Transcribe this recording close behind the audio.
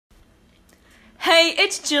Hey,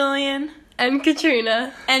 it's Jillian. And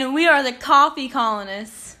Katrina. And we are the Coffee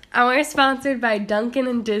Colonists. And we're sponsored by Dunkin'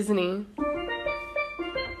 and Disney.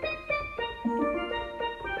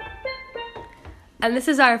 And this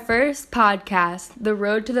is our first podcast, The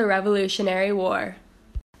Road to the Revolutionary War.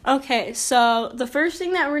 Okay, so the first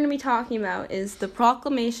thing that we're going to be talking about is the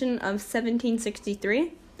Proclamation of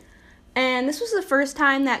 1763. And this was the first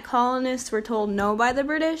time that colonists were told no by the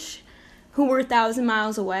British, who were 1,000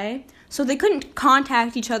 miles away. So they couldn't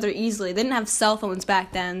contact each other easily. They didn't have cell phones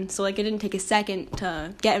back then, so it didn't take a second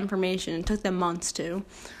to get information. It took them months to.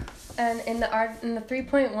 And in the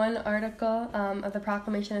 3.1 article of the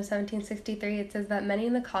Proclamation of 1763, it says that many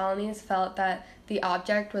in the colonies felt that the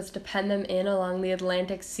object was to pen them in along the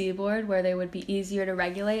Atlantic seaboard where they would be easier to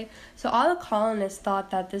regulate. So all the colonists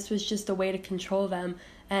thought that this was just a way to control them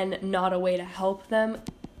and not a way to help them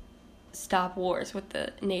stop wars with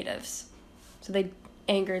the natives. So they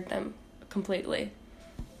angered them completely.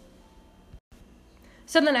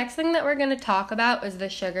 So the next thing that we're going to talk about is the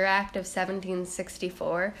Sugar Act of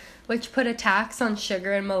 1764, which put a tax on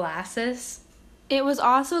sugar and molasses. It was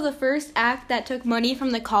also the first act that took money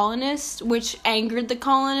from the colonists, which angered the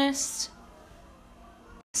colonists.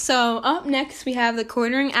 So up next we have the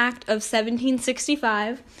Quartering Act of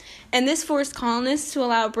 1765, and this forced colonists to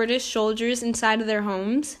allow British soldiers inside of their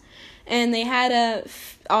homes, and they had to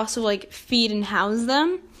also feed and house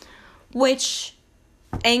them, which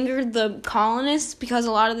angered the colonists because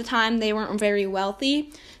a lot of the time they weren't very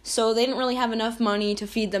wealthy, so they didn't really have enough money to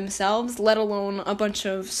feed themselves, let alone a bunch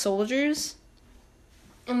of soldiers.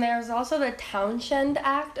 And there's also the Townshend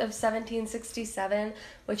Act of 1767,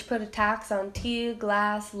 which put a tax on tea,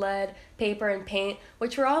 glass, lead, paper, and paint,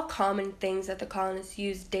 which were all common things that the colonists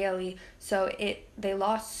used daily, so they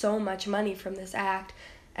lost so much money from this act,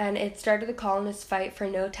 and it started the colonists' fight for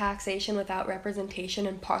no taxation without representation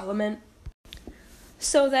in Parliament.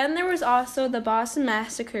 So then there was also the Boston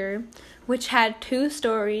Massacre, which had two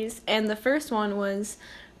stories, and the first one was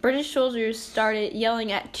British soldiers started yelling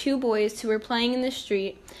at two boys who were playing in the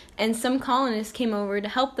street, and some colonists came over to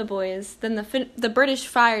help the boys. Then the British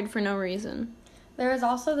fired for no reason. There is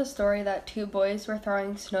also the story that two boys were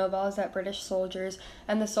throwing snowballs at British soldiers,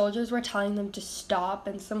 and the soldiers were telling them to stop,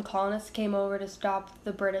 and some colonists came over to stop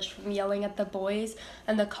the British from yelling at the boys,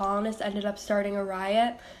 and the colonists ended up starting a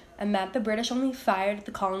riot, and that the British only fired at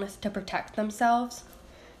the colonists to protect themselves.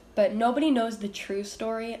 But nobody knows the true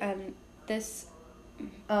story, and this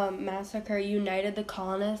massacre united the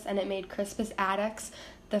colonists, and it made Crispus Attucks,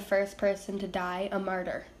 the first person to die, a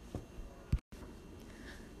martyr.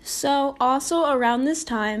 So also around this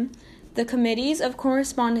time, the Committees of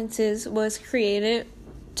Correspondences was created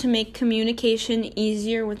to make communication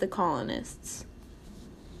easier with the colonists.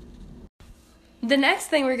 The next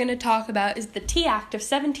thing we're going to talk about is the Tea Act of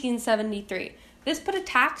 1773. This put a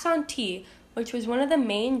tax on tea, which was one of the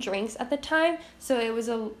main drinks at the time,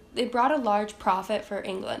 so it brought a large profit for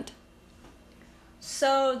England.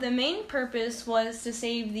 So the main purpose was to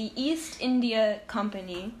save the East India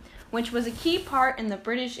Company, which was a key part in the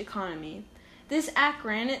British economy. This act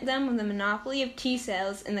granted them the monopoly of tea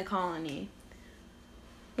sales in the colony,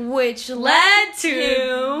 which led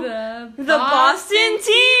to the Boston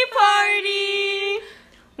Tea Party,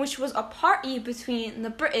 which was a party between the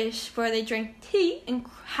British where they drank tea and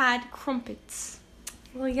had crumpets.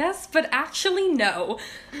 Well, yes, but actually no.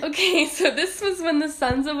 Okay, so this was when the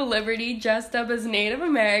Sons of Liberty dressed up as Native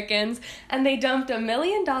Americans, and they dumped $1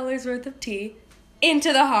 million worth of tea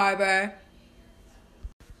into the harbor.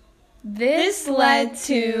 This led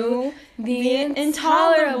to the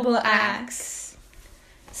Intolerable Acts.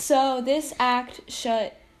 So this act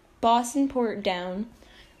shut Boston Port down,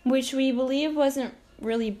 which we believe wasn't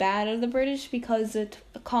really bad of the British because the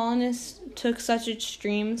colonists took such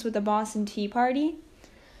extremes with the Boston Tea Party.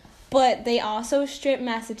 But they also stripped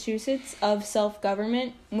Massachusetts of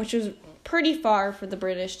self-government, which was pretty far for the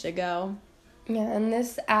British to go. Yeah, and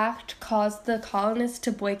this act caused the colonists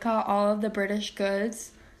to boycott all of the British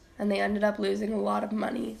goods, and they ended up losing a lot of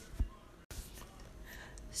money.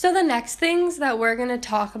 So the next things that we're going to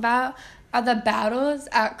talk about are the battles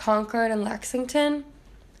at Concord and Lexington.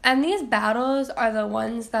 And these battles are the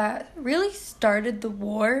ones that really started the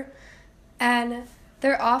war, and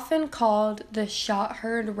they're often called the shot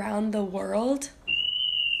heard round the world.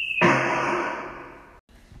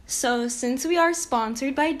 So since we are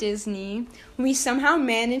sponsored by Disney, we somehow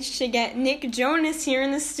managed to get Nick Jonas here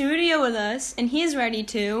in the studio with us, and he's ready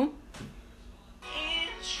to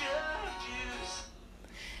introduce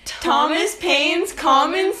Thomas Paine's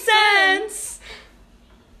Common Sense.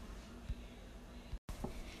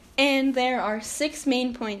 And there are 6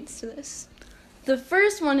 main points to this. The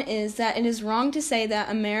first one is that it is wrong to say that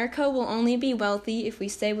America will only be wealthy if we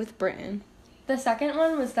stay with Britain. The second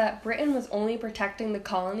one was that Britain was only protecting the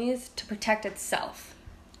colonies to protect itself.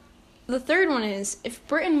 The third one is, if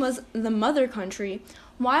Britain was the mother country,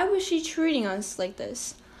 why was she treating us like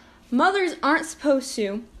this? Mothers aren't supposed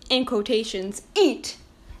to, in quotations, eat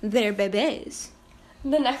their bebés.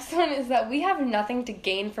 The next one is that we have nothing to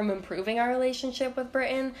gain from improving our relationship with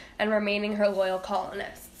Britain and remaining her loyal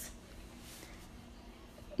colonists.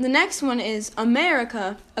 The next one is,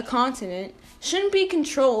 America, a continent, shouldn't be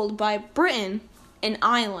controlled by Britain, an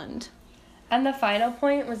island. And the final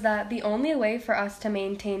point was that the only way for us to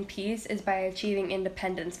maintain peace is by achieving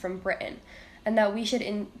independence from Britain, and that we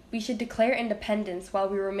should declare independence while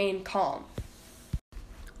we remain calm.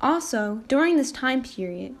 Also, during this time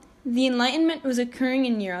period, the Enlightenment was occurring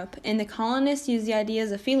in Europe, and the colonists used the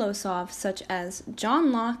ideas of philosophers such as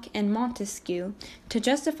John Locke and Montesquieu to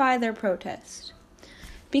justify their protest.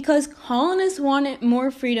 Because colonists wanted more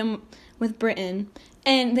freedom with Britain,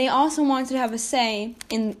 and they also wanted to have a say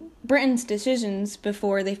in Britain's decisions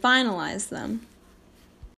before they finalized them.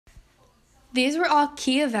 These were all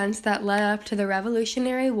key events that led up to the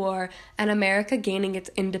Revolutionary War and America gaining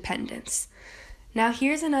its independence. Now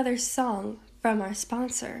here's another song from our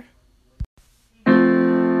sponsor.